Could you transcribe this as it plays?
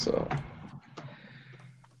So,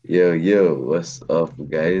 what's up,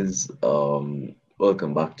 guys?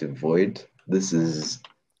 Welcome back to Void. This is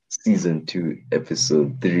season two,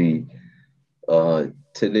 episode three.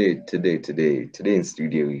 Today in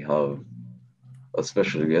studio we have a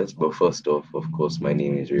special guest. But first off, of course, my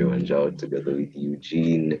name is Rio Anjao, together with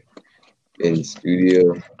Eugene in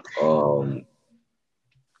studio. Um,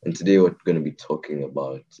 and today we're going to be talking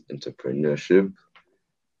about entrepreneurship,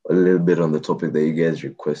 a little bit on the topic that you guys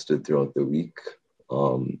requested throughout the week,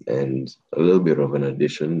 and a little bit of an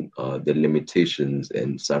addition, the limitations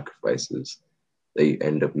and sacrifices that you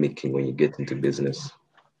end up making when you get into business.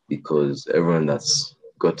 Because everyone that's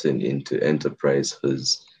gotten into enterprise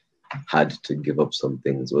has had to give up some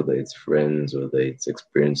things, whether it's friends, whether it's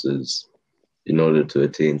experiences, in order to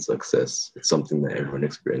attain success. It's something that everyone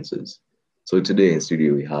experiences. So today in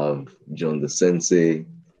studio we have John the Sensei,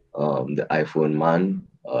 the iPhone man.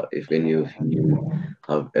 If any of you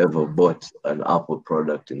have ever bought an Apple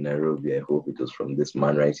product in Nairobi, I hope it was from this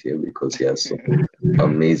man right here because he has some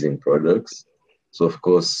amazing products. So of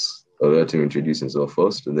course, I'll let him introduce himself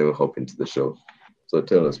first, and then we'll hop into the show. So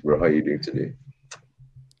tell us, bro, how are you doing today?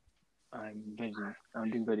 I'm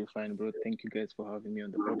doing very fine, bro. Thank you guys for having me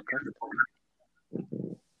on the podcast.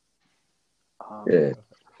 Yeah,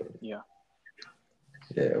 Yeah.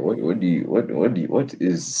 yeah. What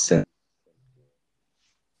is sense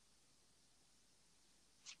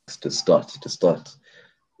to start?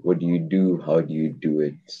 What do you do? How do you do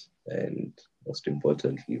it? And most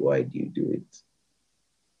importantly, why do you do it?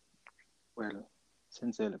 Well,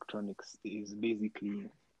 Sensei Electronics is basically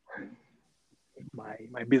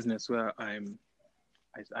my business where I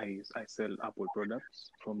sell Apple products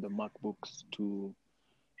from the MacBooks to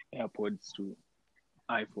AirPods to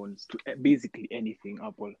iPhones to basically anything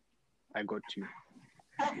Apple. I got you.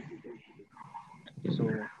 So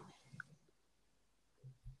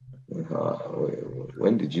Uh,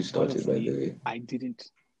 when did you start it, by the honestly, way? I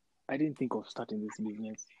didn't think of starting this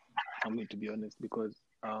business. I'm going to be honest because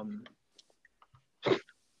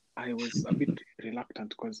I was a bit reluctant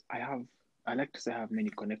because I like to say I have many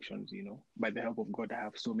connections, you know. By the help of God, I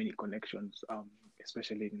have so many connections,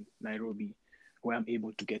 especially in Nairobi, where I'm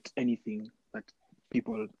able to get anything that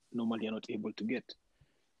people normally are not able to get.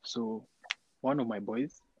 So one of my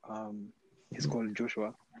boys, he's called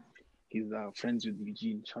Joshua. He's friends with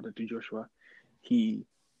Eugene. Shout out to Joshua. He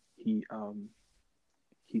he um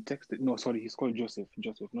he texted. No, sorry, he's called Joseph.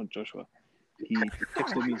 Joseph, not Joshua. He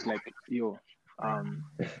texted me. He's like, "Yo, um,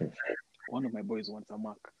 one of my boys wants a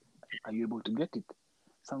Mac. Are you able to get it?"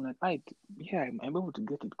 So I'm like, yeah, I'm able to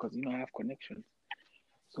get it because I have connections.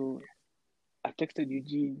 So I texted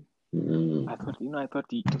Eugene. Mm. I thought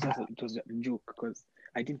it was a joke because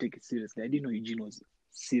I didn't take it seriously. I didn't know Eugene was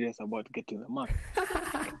serious about getting the Mac.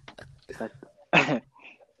 So I,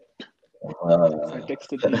 so I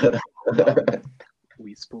texted him.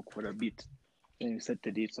 We spoke for a bit. Then we set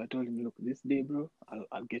the date. So I told him, look, this day, bro,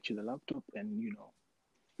 I'll get you the laptop, and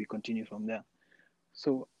we continue from there.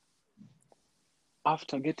 So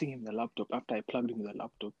after getting him the laptop, after I plugged him the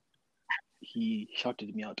laptop, he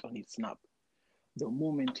shouted me out on his snap. The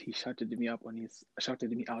moment he shouted me out on his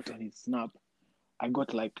snap, I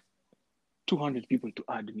got like 200 people to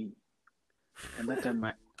add me, and that time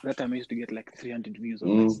I used to get like 300 views on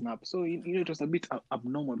my Mm. snap. So it was a bit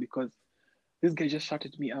abnormal because this guy just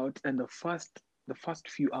shouted me out, and the first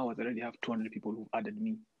few hours I already have 200 people who've added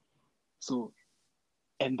me. So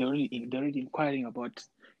and they're already inquiring about,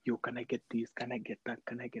 yo, can I get this? Can I get that?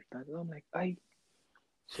 Can I get that? And I'm like, I.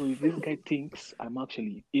 So if this guy thinks I'm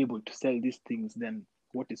actually able to sell these things, then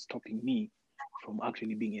what is stopping me from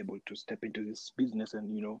actually being able to step into this business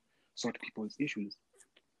and sort people's issues?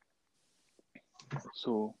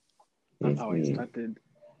 So that's how I Mm-hmm. started.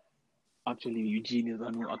 Actually, Eugene is the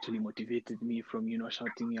one who actually motivated me from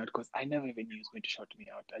shouting me out because I never even knew he was going to shout me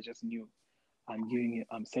out. I just knew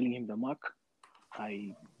I'm selling him the mark.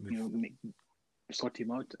 I make, sort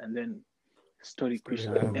him out, and then story Story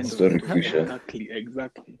Krisha, Lambo. end of Story story. Krisha.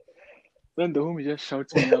 Exactly. Then the homie just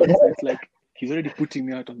shouts me out. So it's like he's already putting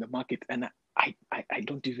me out on the market, and I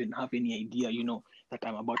don't even have any idea, that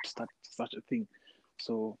I'm about to start such a thing.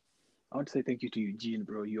 So I want to say thank you to Eugene,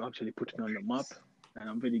 bro. You actually put me on the map, and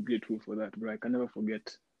I'm very grateful for that, bro. I can never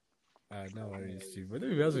forget. No worries, Chief. But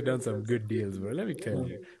we've also done some good deals, bro. Let me tell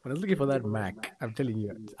you. When I was looking for that Mac, I'm telling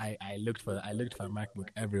you, I looked for a MacBook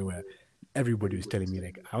everywhere. Everybody was telling me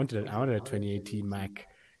like I wanted a 2018 Mac,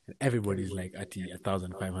 and everybody's like at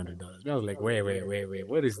 $1,500. I was like, wait,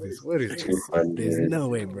 what is this? What is this? There's 200. no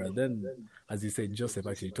way, bro. Then, as you said, Joseph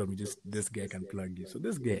actually told me just this guy can plug you. So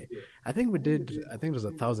this guy, I think it was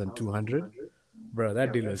 1,200, bro.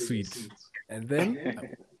 That deal was sweet. And then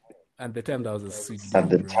And the time that was a sweet At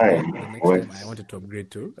deal, the bro. time, The next when time I wanted to upgrade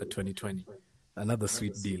to a 2020. Another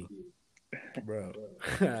sweet deal. Bro.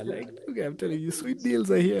 Like, okay, I'm telling you, sweet deals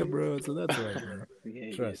are here, bro. So that's why, bro.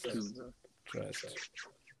 Yeah, Trust. true, bro. Trust.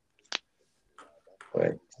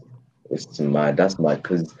 Right. It's mad. That's mad.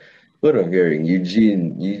 Because what I'm hearing,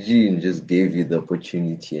 Eugene just gave you the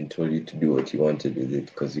opportunity and told you to do what you wanted with it.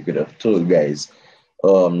 Because you could have told guys,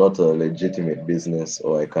 "Oh, I'm not a legitimate business,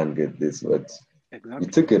 or I can't get this." But you Exactly.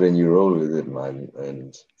 took it and you roll with it, man.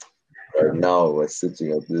 And right now we're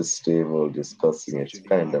sitting at this table discussing. It's It's actually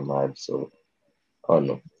kind mad. of mad. So I don't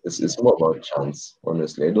know. It's more about chance,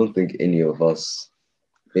 honestly. I don't think any of us,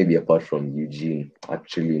 maybe apart from Eugene,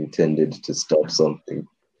 actually intended to start something.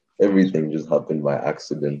 Everything just happened by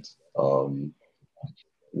accident.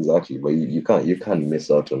 Exactly, but you can't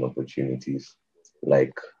miss out on opportunities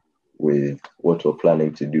like with what we're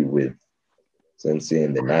planning to do with Sensei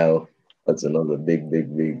in the Nile. That's another big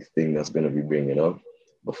thing that's going to be bringing up.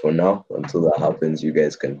 But for now, until that happens, you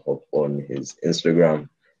guys can hop on his Instagram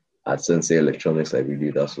at Sensei Electronics. I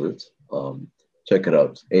believe that's what. Check it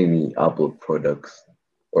out. Any Apple products,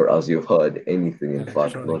 or as you've heard, anything. In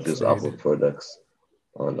fact, not Electronics, just Apple dude. products.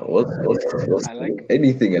 Oh no, what's I like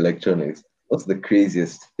anything electronics? What's the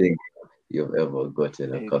craziest thing you've ever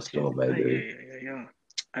gotten a it. customer, by the way? Yeah.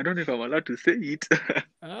 I don't know if I'm allowed to say it.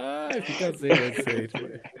 If you can't say it, don't say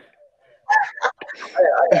it.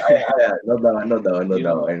 Not that one, not that one, not you that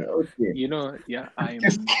know, one. Okay. yeah,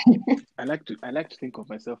 I like to think of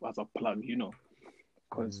myself as a plug,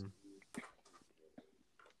 because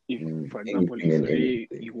if, for example, Anything if and today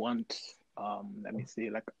anything. you want, let me say,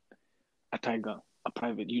 like a tiger, a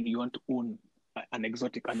private, you want to own an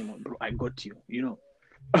exotic animal, bro, I got you.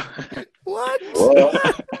 What? Well,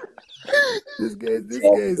 This guy's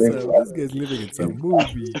living in some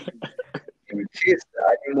movie. in case the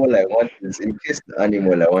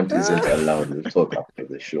animal I want isn't allowed, we'll talk after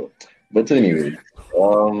the show. But anyways,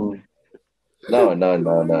 um, now,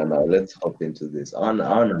 let's hop into this. I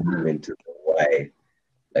wanna move into the why.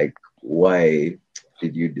 Like, why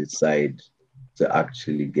did you decide to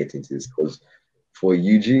actually get into this? Because for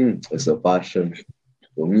Eugene, it's a passion.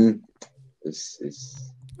 For me, it's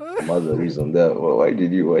some other reason there. Why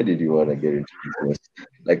did you want to get into business?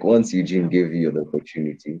 Like, once Eugene gave you the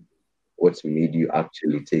opportunity, what made you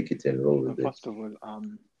actually take it and roll with it? First of all,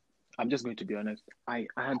 I'm just going to be honest. I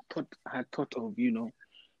had thought of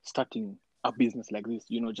starting a business like this.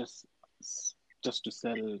 Just to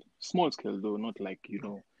sell small scale though, not like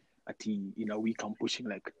in a week I'm pushing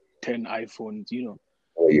like 10 iPhones.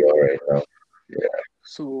 Where you are right now?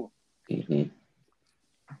 So Yeah. Hmm.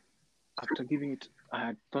 after giving it, I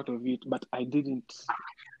had thought of it, but I didn't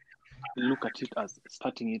look at it as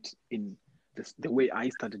starting it in the way I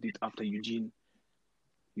started it after Eugene,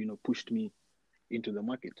 pushed me into the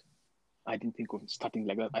market. I didn't think of starting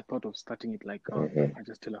like that. I thought of starting it like Hmm. I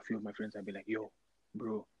just tell a few of my friends, I'd be like, yo,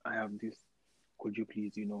 bro, I have this. Could you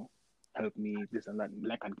please, help me this and that,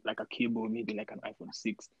 like a cable, maybe like an iPhone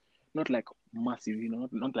 6, not like massive,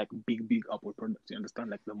 not like big Apple products. You understand,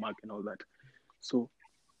 like the Mac and all that. So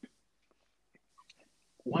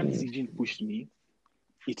once Eugene pushed me,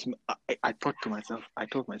 I thought to myself, I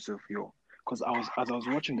told myself, yo, because as I was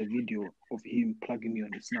watching the video of him plugging me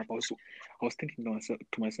on his snap, I was thinking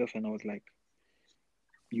to myself, and I was like,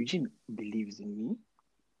 Eugene believes in me,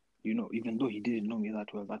 even though he didn't know me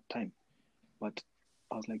that well that time. But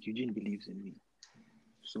I was like, Eugene believes in me.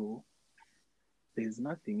 So there's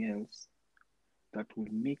nothing else that will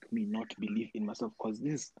make me not believe in myself, because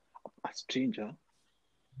this is a stranger.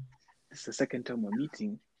 This is the second time we're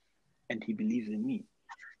meeting, and he believes in me.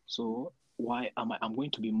 So why am I'm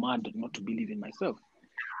going to be mad not to believe in myself?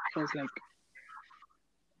 So I was like,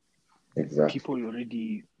 Exactly. people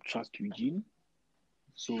already trust Eugene.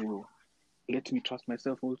 So let me trust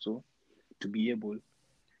myself also to be able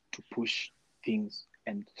to push things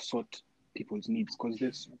and sort people's needs. Because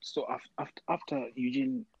this, so after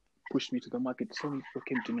Eugene pushed me to the market, so many people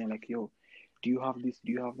came to me like, yo, do you have this?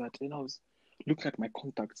 Do you have that? And I was looking at my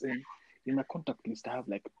contacts, and in my contact list, I have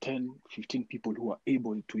like 10, 15 people who are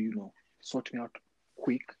able to, sort me out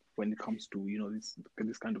quick when it comes to,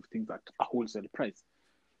 this kind of things at a wholesale price.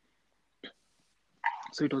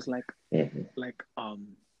 So it was Hmm. like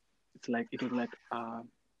it was like a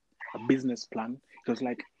business plan. It was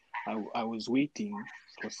like I was waiting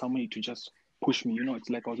for somebody to just push me. It's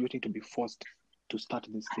like I was waiting to be forced to start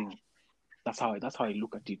this thing. That's how I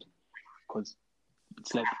look at it. Because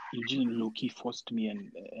it's like Eugene low key forced me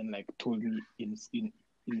and like told me in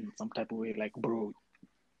some type of way, like, bro,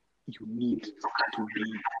 you need to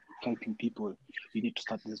be helping people. You need to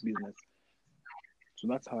start this business. So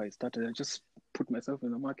that's how I started. I just put myself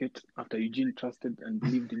in the market after Eugene trusted and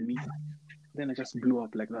believed in me. Then I just blew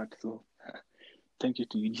up like that. So thank you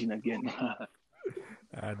to Eugene again.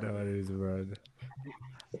 I know it is, bro.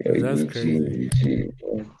 Yeah, That's crazy. Eugene.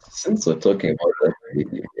 Since we're talking about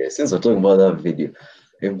that video,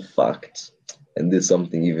 in fact, and this is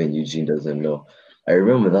something even Eugene doesn't know. I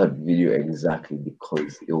remember that video exactly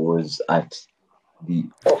because it was at the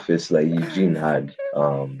office like Eugene had.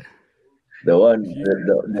 The one,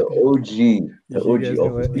 the OG, the You OG guys know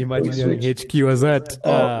office what before we Imagineering switched. HQ was at?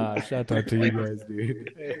 Um, Shout out to you guys,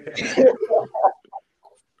 dude.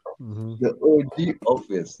 Mhm. the OG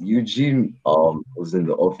office. Eugene was in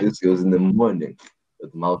the office. He was in the morning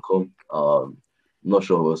with Malcolm. Not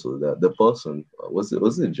sure who else was there. The person was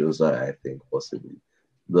it Josiah, I think, possibly.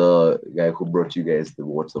 The guy who brought you guys the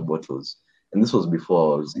water bottles. And this was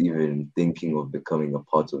before I was even thinking of becoming a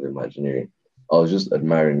part of Imagineering. I was just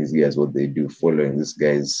admiring these guys, what they do, following this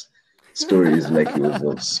guy's stories like it was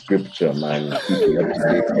of scripture, man, keeping up to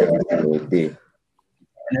date every single day.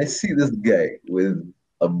 And I see this guy with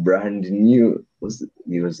a brand new it was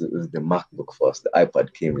the MacBook first, the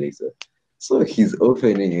iPad came later. So he's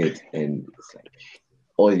opening it and it's like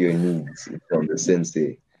all your needs from the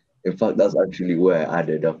sensei. In fact, that's actually where I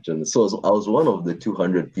added up to. So I was one of the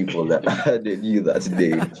 200 people that added you that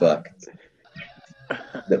day, in fact.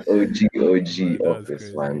 The OG Bro, that's office,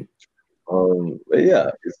 crazy. man. But yeah,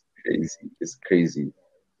 it's crazy. It's crazy.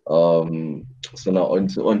 So now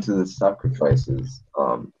onto the sacrifices.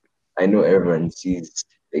 I know everyone sees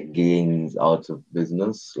the gains out of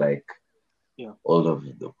business, like Yeah. all of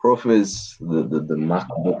the profits, the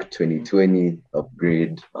MacBook 2020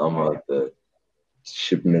 upgrade, the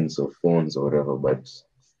shipments of phones or whatever, but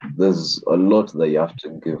there's a lot that you have to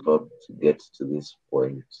give up to get to this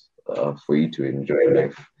point for you to enjoy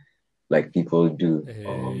life like people do.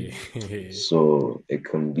 Hey. So it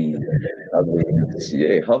can be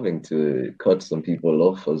having to cut some people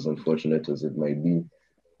off, as unfortunate as it might be.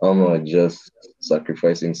 Just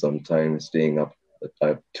sacrificing some time, staying up at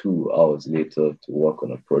like 2 hours later to work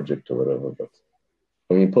on a project or whatever. But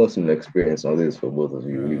I mean, personal experience now this is for both of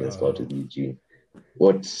you. We even started Eugene.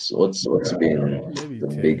 What's been Let me the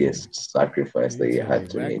tell you. biggest sacrifice that you had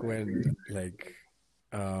to Back make? when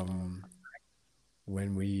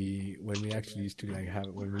when we actually used to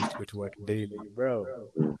when we used to go to work daily, bro.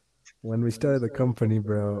 When we started the company,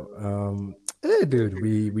 bro, dude,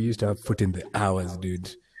 we used to have put in the hours, dude.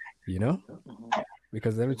 You know?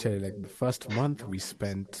 Because let me tell you, like the first month we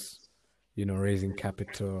spent, raising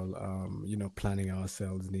capital, planning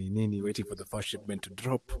ourselves, waiting for the first shipment to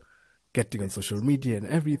drop, getting on social media and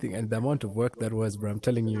everything, and the amount of work that was, bro. I'm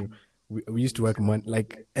telling you, we used to work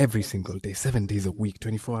like every single day, 7 days a week,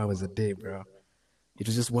 24 hours a day, bro. It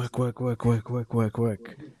was just work. People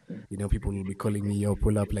will be calling me, yo,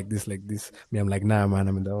 pull up like this. Me, I'm like, nah, man,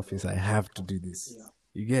 I'm in the office. I have to do this.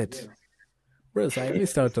 You get? Bro, so I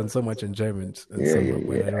missed out on so much enjoyment and summer,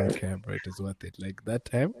 but I don't care, bro. It was worth it. Like that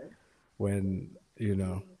time when,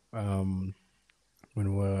 when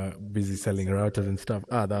we're busy selling routers and stuff.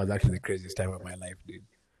 That was actually the craziest time of my life, dude.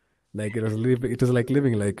 Like it was like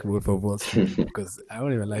living like Wolf of Wall Street, because I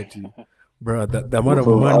won't even lie to you. Bro, the amount of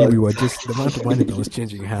money the amount of money that was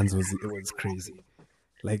changing hands was crazy.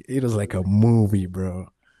 Like it was like a movie, bro.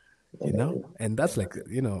 And that's like,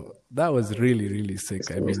 that was really, really sick.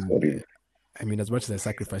 I mean, as much as I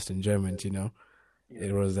sacrificed enjoyment,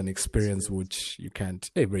 it was an experience which you can't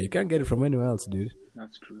get it from anywhere else, dude.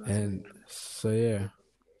 That's true. And so, yeah.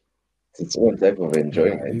 It's one type of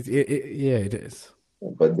enjoyment. Yeah, it is.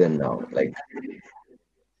 But then now, like,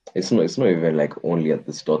 it's not even like only at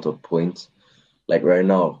the startup point. Like right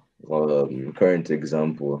now, current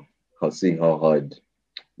example, I'll see how hard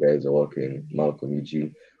guys are working, Malcolm,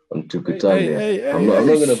 Eugene, on Tukutane. I'm not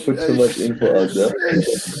gonna put too much info out there.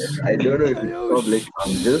 I don't know if it's public.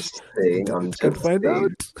 I'm just saying. Can't find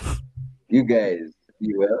out. You guys,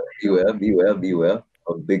 beware.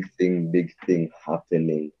 A big thing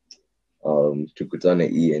happening.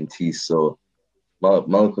 Tukutane ENT. So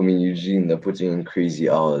Malcolm and Eugene, they're putting in crazy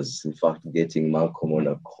hours. In fact, getting Malcolm on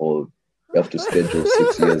a call, you have to schedule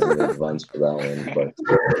 6 years in advance for that one. But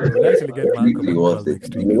we'll actually get Malcolm really on worth call it.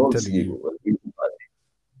 next week. You I'm won't telling see you.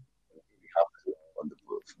 on the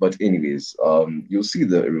books. But anyways, you'll see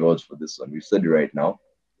the rewards for this one. We've said it right now.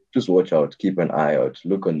 Just watch out, keep an eye out.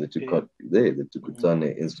 Look on the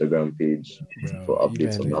Tukutane Instagram page for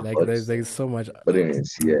updates on that. Like there's so much. But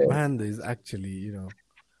anyways, yeah. Man, there's actually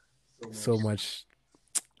so much.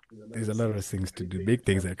 There's a lot of things to do. Big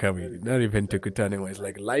things are coming. Not even Tukutane wise,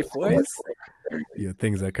 like life wise.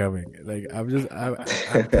 Things are coming. Like I'm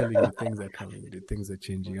telling you, things are coming. Things are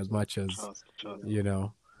changing as much as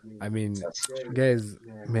I mean, That's guys,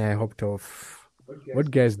 may I hopped off.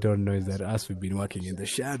 What guys don't know is that us, we've been working in the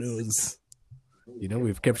shadows. You know,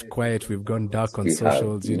 we've kept quiet. We've gone dark on we have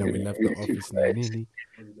socials. You know, we left the office nini.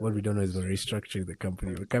 What we don't know is we're restructuring the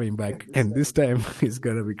company. We're coming back, and this time it's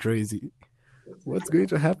gonna be crazy. What's going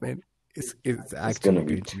to happen? It's It's gonna actually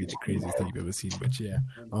be going to be the craziest thing you've ever seen. But yeah,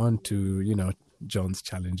 on to John's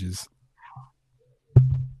challenges.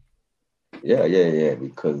 yeah.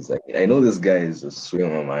 Because I know this guy is a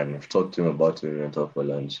swimmer, man. I've talked to him about it when we went out for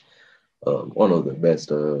lunch. One of the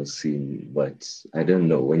best I've ever seen. But I don't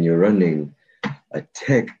know, when you're running a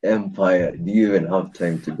tech empire, do you even have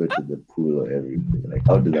time to go to the pool or everything? Like,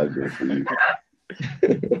 how did that go for you?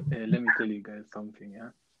 Let me tell you guys something. Yeah,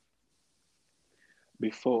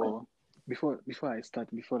 before I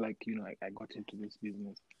start, before I got into this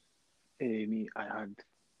business, I had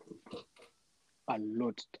a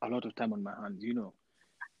lot of time on my hands.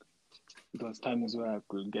 There was times where I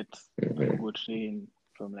could go train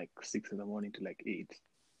from like 6 in the morning to like 8,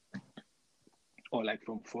 or like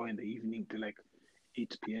from 4 in the evening to like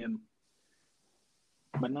 8 p.m.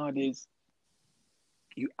 But nowadays,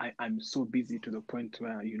 I'm so busy to the point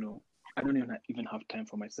where I don't even have time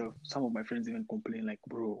for myself. Some of my friends even complain like,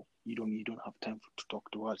 bro, you don't have time to talk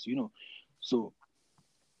to us. So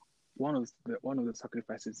one of the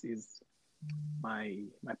sacrifices is my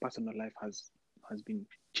personal life has been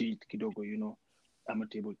changed kidogo. I'm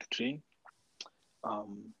not able to train.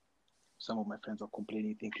 Some of my friends are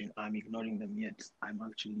complaining, thinking I'm ignoring them, yet I'm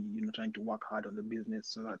actually trying to work hard on the business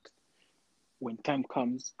so that when time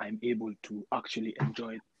comes, I'm able to actually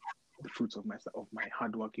enjoy the fruits of my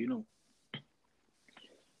hard work.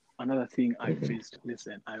 Another thing I faced.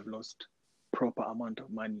 Listen, I've lost proper amount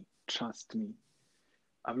of money. Trust me,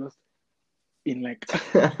 I've lost in like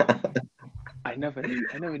I never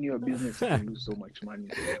knew a business can lose so much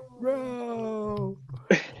money, Bro.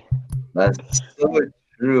 That's so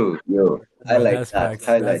true, yo. I But like that's that. facts.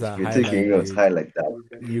 That's Highlight. a If you're taking highlight, notes, dude. highlight that.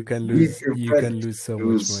 You can Be lose prepared so to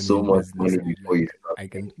much lose money so in much business, money dude. before you Like, start. I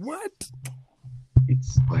can what? it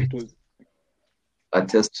Right. was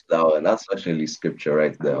Attest to that one. That's actually scripture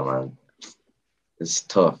right there, man. It's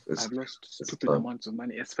tough. I've lost It's stupid tough. amounts of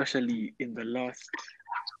money, especially in the last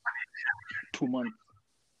 2 months.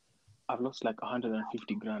 I've lost like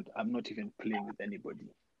 150 grand. I'm not even playing with anybody.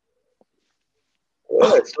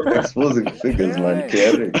 Stop exposing figures, man.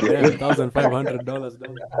 Hey, damn, Care. $1,500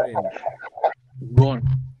 down the drain.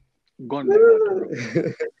 Gone like that,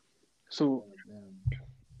 bro. So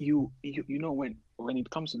you know when it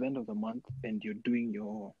comes to the end of the month and you're doing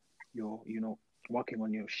your working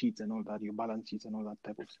on your sheets and all that, your balance sheets and all that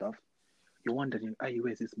type of stuff, you're wondering, hey,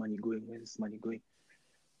 where's this money going? Where's this money going?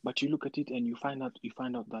 But you look at it and you find out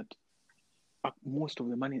that most of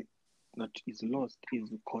the money that is lost is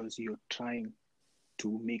because you're trying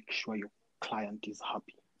to make sure your client is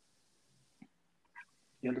happy.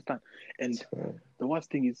 You understand? And the worst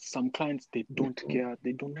thing is some clients, they don't care.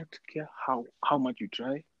 They do not care how much you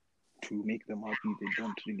try to make them happy. They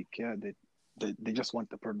don't really care. They just want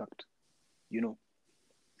the product,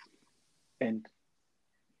 And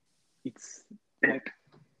it's like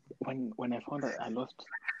when I found out I lost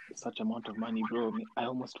such amount of money, bro, I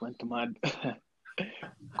almost went mad.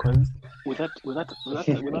 Because with that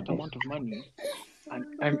amount of money,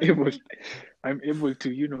 I'm able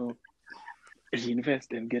to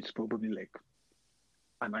reinvest and get probably like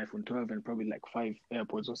an iPhone 12 and probably like 5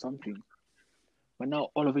 AirPods or something. But now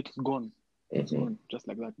all of it is gone. It's gone just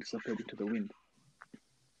like that, disappeared into the wind.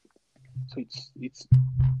 So it's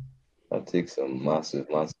That takes a massive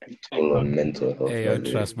toll on mental health. Hey, I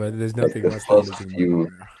trust, but there's Like nothing the worse than first losing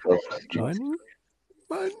few, money.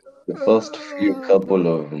 Money? the first few couple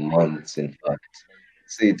of months, in fact,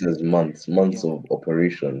 say it as months of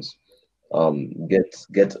operations.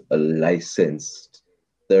 Get a licensed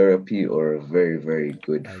therapy or a very, very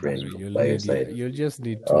good I friend agree. by your side. You'll just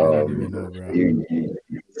need to. I don't even know, bro.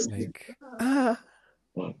 Like,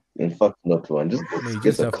 in fact, not one. Just no, you get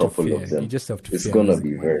just a have to couple fear. of them. You just have to It's fear gonna losing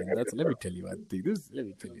be money. very. And let me tell you one thing. Let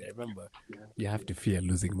me tell you. I remember you have to fear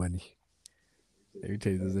losing money. Let me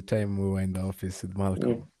tell you. There's a time we were in the office with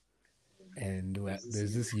Malcolm, and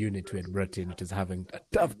there's this unit we had brought in, which is having a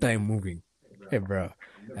tough time moving. Hey, bro,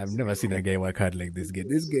 I've never seen a guy work hard like this guy.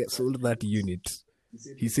 This guy sold that unit.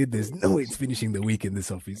 He said there's no way it's finishing the week in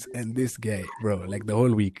this office. And this guy, bro, like the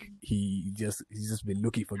whole week, he's just been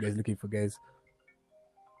looking for guys.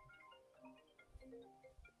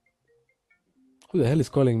 Who the hell is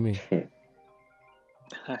calling me?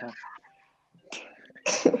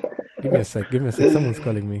 Give me a sec. Someone's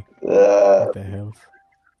calling me. What the hell?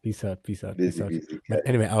 Peace out, peace out, peace Busy, out. busy But guy.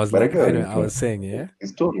 anyway, I was But I like, get what anyway, you're I saying. was saying, yeah.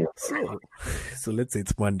 He's totally So let's say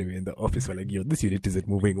it's Monday, we're in the office. We're like, yo, this unit isn't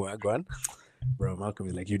moving. We're going, bro. Malcolm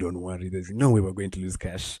is like, you don't worry. There's no way we're going to lose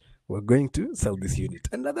cash. We're going to sell this unit.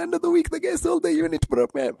 And at the end of the week, the guy sold the unit, bro.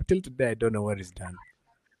 Man, till today, I don't know what is done.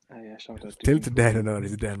 Yeah, shout out to Till him. today, I don't know what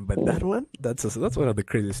is done. But that one, that's one of the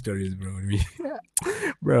crazy stories, bro.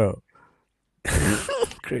 Bro,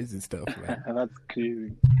 crazy stuff, man. That's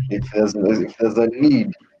crazy. if there's a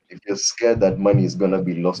need, if you're scared that money is gonna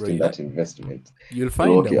be lost Bro, in that investment, You'll you'll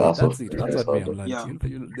find work a your way. ass off That's it. to That's get what me out I'm of it. learning.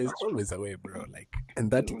 Yeah. There's always a way, bro. Like,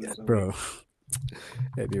 and that, There's always a bro.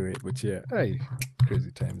 Anyway, but yeah, hey,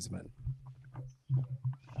 crazy times, man.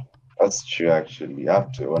 That's true, actually. I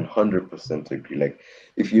have to 100% agree. Like,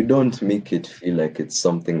 if you don't make it feel like it's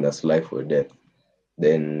something that's life or death,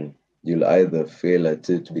 then you'll either fail at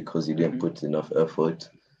it because you didn't Mhm. put enough effort,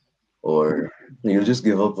 or you'll just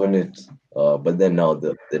give up on it. But then now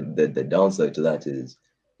the downside to that is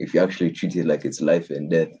if you actually treat it like it's life and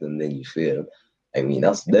death and then you fail, I mean,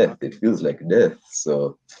 that's death. It feels like death.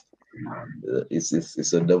 So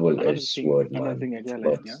it's a double-edged sword, Another man. thing I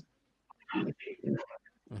realized, But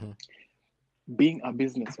Mhm. being a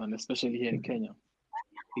businessman, especially here in Kenya,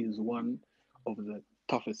 is one of the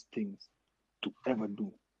toughest things to ever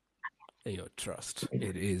do. Hey, yo, trust.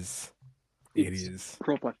 It is. It It's is.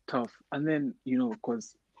 proper tough. And then,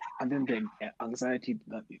 and then the anxiety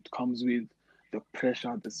that it comes with, the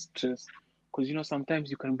pressure, the stress. Because, sometimes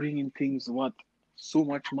you can bring in things worth so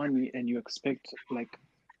much money and you expect a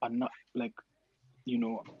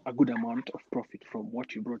good amount of profit from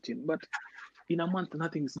what you brought in. But in a month,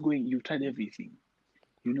 nothing's going. You've tried everything,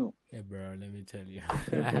 Hey, bro, let me tell you.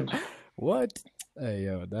 What? Hey,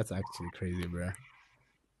 yo, that's actually crazy, bro.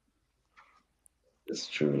 it's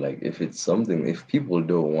true. Like if people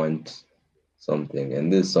don't want something,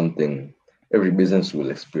 and there's something every business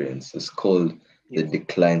will experience. It's called the Yes.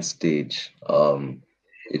 decline stage.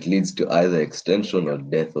 It leads to either extension or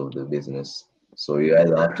death of the business. So you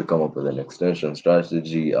either have to come up with an extension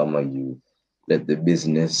strategy, or you let the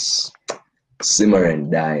business simmer and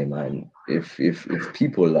die, man. If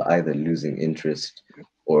people are either losing interest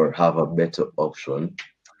or have a better option,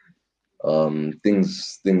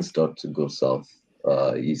 things start to go south.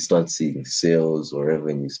 You start seeing sales or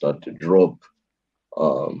revenue start to drop.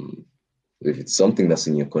 Um, if it's something that's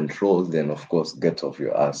in your control, then of course get off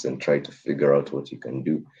your ass and try to figure out what you can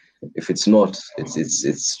do. If it's not,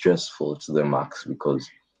 it's stressful to the max because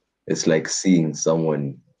it's like seeing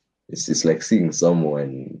someone. It's like seeing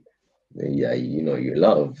someone, yeah, you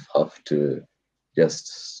love have to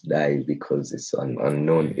just die because it's an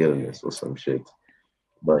unknown illness or some shit.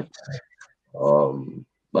 But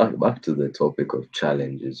back to the topic of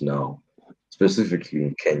challenges now, specifically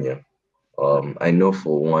in Kenya. I know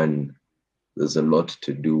for one, there's a lot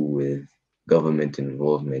to do with government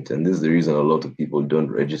involvement, and this is the reason a lot of people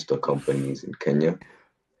don't register companies in Kenya.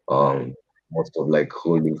 Um, Most of like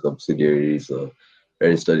holding subsidiaries are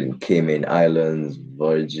registered in Cayman Islands,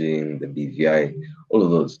 Virgin, the BVI, all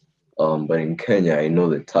of those. But in Kenya, I know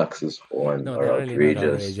the taxes for one No, are they're really not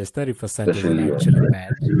outrageous, outrageous. 30% isn't especially actually on.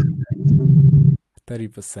 bad.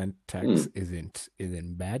 30% tax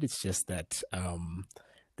isn't bad. It's just that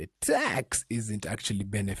the tax isn't actually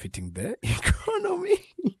benefiting the economy.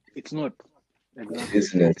 It's not. Exactly.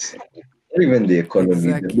 Business, not even the economy,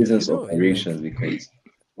 the Exactly. business And like, operations, because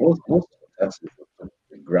most of the taxes are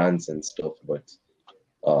grants and stuff, but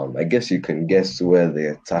I guess you can guess where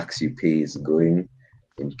the tax you pay is going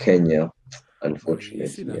in Kenya, bro, you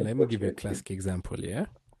see now, unfortunately, let me give you a unfortunately. classic example, yeah?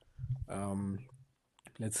 Um,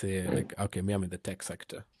 let's say like, okay, me, I'm in the tech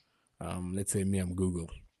sector. Let's say me, I'm Google.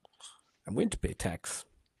 I'm going to pay tax,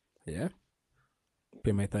 yeah?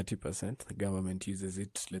 Pay my 30%. The government uses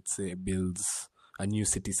it, let's say, builds a new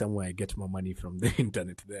city somewhere. I get more money from the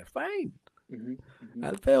internet there. Fine.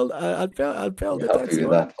 I'll pay all the You're tax happy you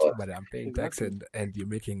with that want, part. but I'm paying tax, Exactly. and you're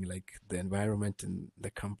making like the environment in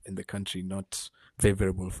the country not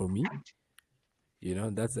favorable for me.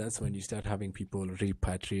 That's when you start having people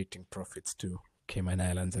repatriating profits to Cayman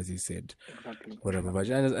Islands, as you said, Exactly. whatever.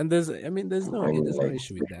 And there's no I mean, there's no like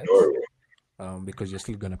issue with that, Norway, because you're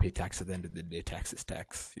still gonna pay tax at the end of the day. Tax is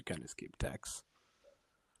tax. You can't escape tax.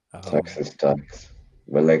 tax is tax.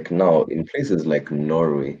 But like now, in places like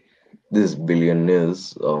Norway, there's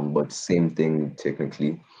billionaires, but same thing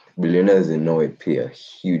technically. Billionaires in Norway pay a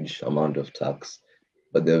huge amount of tax,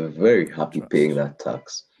 but they're very happy paying Trust. that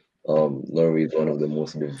tax. Norway is one of the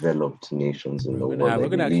most developed nations in the world, I We're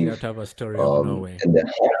gonna actually have believe. to have a story on Norway, And they're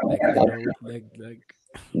like happy, the happy Norway, like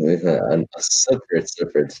with a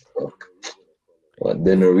separate talk.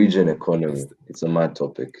 The Norwegian economy, it's a mad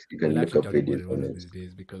topic. You can We'll look actually up talk about videos it on one of it. these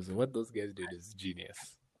days because what those guys did is genius,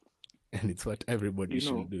 and it's what everybody You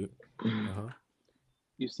know, should do. Uh-huh.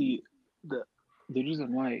 you see, the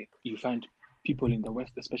reason why you find people in the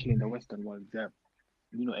West, especially in the Western world, they're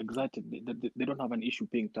excited. They don't have an issue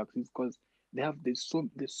paying taxes because there's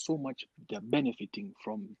so much they're benefiting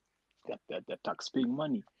from the tax paying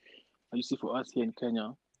money. And you see, for us here in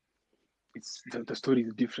Kenya, it's the story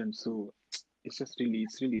is different. So it's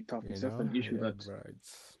really tough. It's just an issue Yeah, that bro.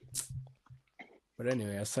 But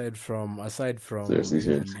anyway, aside from Seriously, the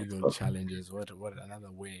seriously. legal challenges, what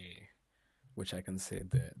another way which I can say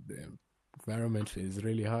the environment is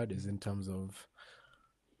really hard is in terms of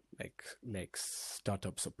like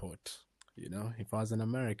startup support. If I was an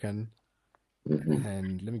American, Mm-hmm.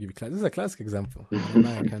 and let me give you this is a classic example. I'm an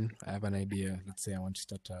American, I have an idea. Let's say I want to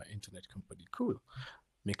start an internet company. Cool.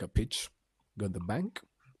 Make a pitch, go to the bank,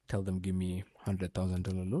 tell them give me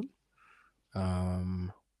 $100,000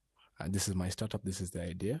 loan. This is my startup. This is the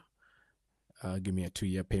idea. Give me a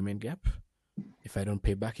 2-year payment gap. If I don't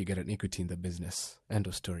pay back, you get an equity in the business. End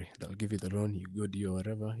of story. They'll give you the loan. You go do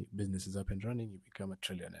whatever. Your business is up and running. You become a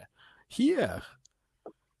trillionaire. Here,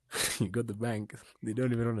 you go to the bank. They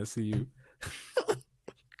don't even want to see you.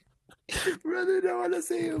 Bro, they don't want to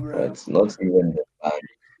see you, bro. It's not even the bank.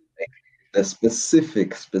 Like, the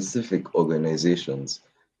specific organizations,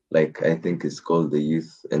 like I think it's called the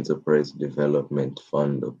Youth Enterprise Development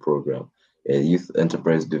Fund or program, a Youth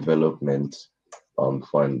Enterprise Development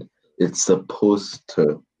fund. It's supposed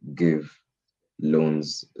to give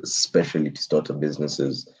loans, especially to startup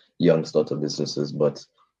businesses, young startup businesses, but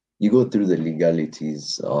you go through the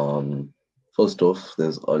legalities. First off,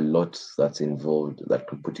 there's a lot that's involved that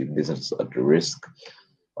could put your business at risk.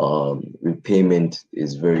 Repayment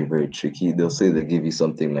is very, very tricky. They'll say they give you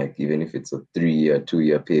something like, even if it's a 3-year,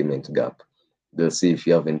 2-year payment gap, they'll say if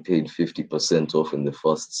you haven't paid 50% off in the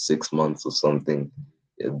first 6 months or something,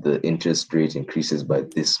 the interest rate increases by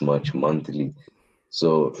this much monthly.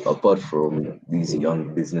 So apart from these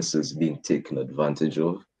young businesses being taken advantage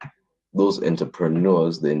of, those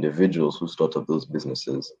entrepreneurs, the individuals who start up those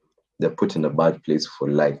businesses, they're put in a bad place for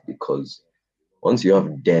life because once you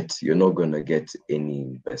have debt, you're not gonna get any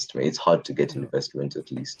investment. It's hard to get investment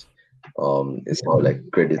at least. It's how like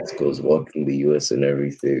credit scores work in the US and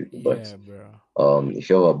everything. But Yeah, bro. if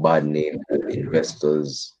you have a bad name,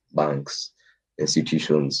 investors, banks,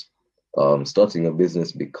 institutions, starting a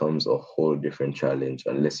business becomes a whole different challenge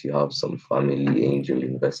unless you have some family angel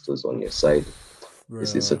investors on your side.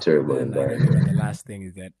 It's a Bro, terrible then I don't even. environment. The last thing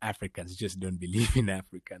is that Africans just don't believe in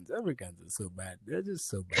Africans. Africans are so bad. They're just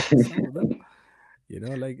so bad. Some of them, let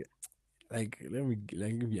me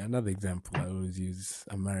give you another example. I always use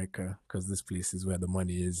America because this place is where the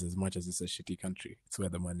money is. As much as it's a shitty country, it's where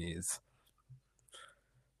the money is.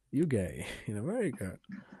 You guy in America,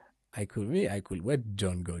 I could. Where'd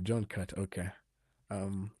John go? John cut. Okay.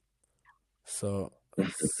 Um. So in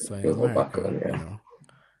We'll hop back America, on, yeah.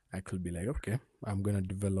 I could be like, okay, I'm gonna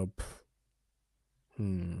develop.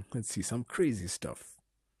 Let's see, some crazy stuff.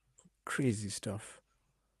 Crazy stuff.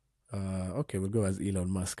 Okay, we'll go as Elon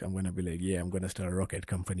Musk. I'm gonna be like, yeah, I'm gonna start a rocket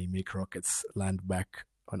company, make rockets land back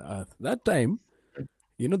on Earth. That time,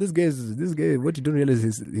 this guy. What you don't realize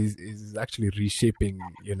is actually reshaping,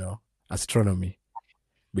 astronomy,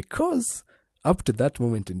 because up to that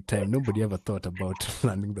moment in time, nobody ever thought about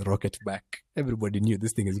landing the rocket back. Everybody knew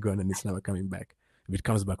this thing is gone and it's never coming back. If it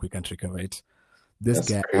comes back, we can't recover it. This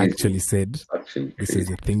That's guy crazy. actually said, It's actually this crazy. is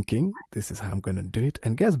the thinking, this is how I'm going to do it.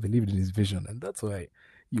 And guys believed in his vision. And that's why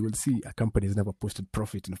you will see a company has never posted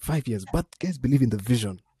profit in 5 years, but guys believe in the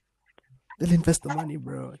vision. They'll invest the money,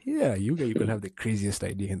 bro. Yeah, you can have the craziest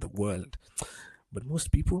idea in the world. But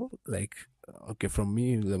most people, okay, from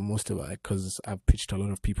me, most of it, because I've pitched a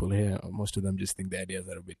lot of people here, most of them just think the ideas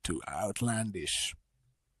are a bit too outlandish,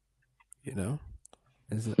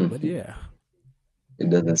 But yeah. It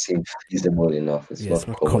doesn't seem feasible enough. It's Yeah, it's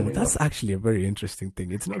not not common. enough. That's actually a very interesting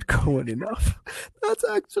thing. It's not common enough. That's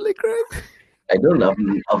actually crazy.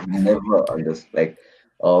 I've never understood. Like,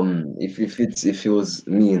 if it was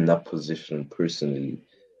me in that position personally,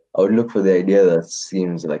 I would look for the idea that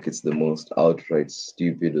seems like it's the most outright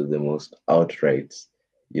stupid or the most outright,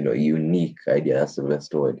 unique idea. That's the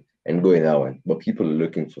best word, and go with that one. But people are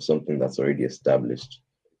looking for something that's already established.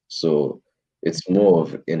 So it's more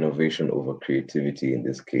of innovation over creativity in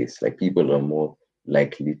this case. Like people are more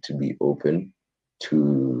likely to be open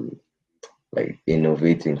to like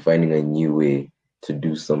innovating, finding a new way to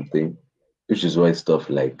do something, which is why stuff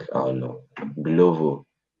like I don't know, Glovo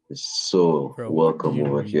is so Bro, what do welcome you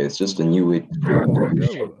over here. mean? It's just a new way to do it.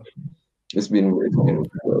 Bro, It's been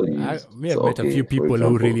well used. I've met a few For people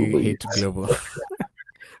who example, really Uber hate Eats. global,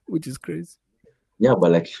 which is crazy. Yeah,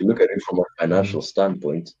 but like if you look at it from a Mm. financial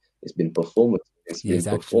standpoint, it's been performing. It's Yes,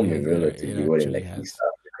 been actually performing has. It relatively well in actually like East has.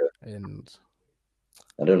 Africa. And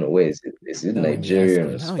I don't know where is it? Is it yes, Nigerian but or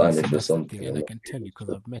now you see Spanish or that's the something? thing, I'm and I not can tell really you because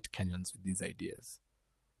sure. I've met Kenyans with these ideas.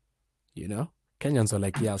 You know, Kenyans are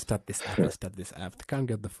like, yeah, I'll start this app. I'll start this app. They can't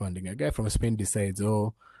get the funding. A guy from Spain decides,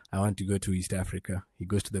 oh, I want to go to East Africa. He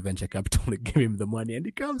goes to the venture capital. They give him the money, and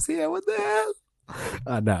he comes here. What the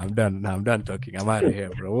hell? No, I'm done. No, I'm done talking. I'm out of here,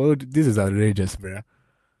 bro. Well, this is outrageous, bro.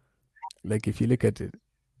 Like if you look at it,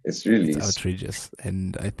 It's really it's outrageous,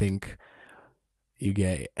 and I think you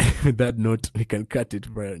get with that note we can cut it,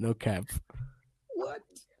 bro. No cap. What?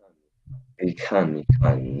 you can,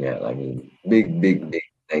 yeah. I mean, big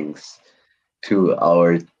thanks to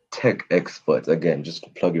our tech experts. Again, just to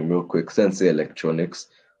plug in real quick, Sensei Electronics.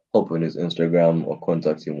 Hop on his Instagram or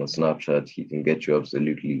contact him on Snapchat. He can get you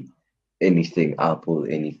absolutely anything Apple,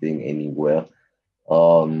 anything, anywhere.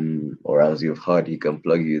 Or as you've heard, he can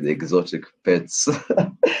plug you the exotic pets.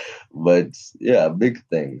 But yeah, big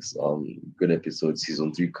thanks. Good episode,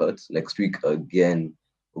 season 3 cut. Next week again,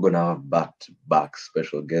 we're gonna have back-to-back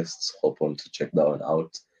special guests. Hop on to check that one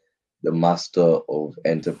out. The master of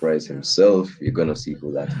enterprise himself. You're gonna see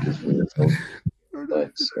who that is for yourself.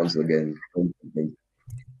 But once again, thank you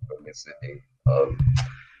for listening.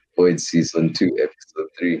 Void season 2, episode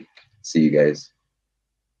 3. See you guys.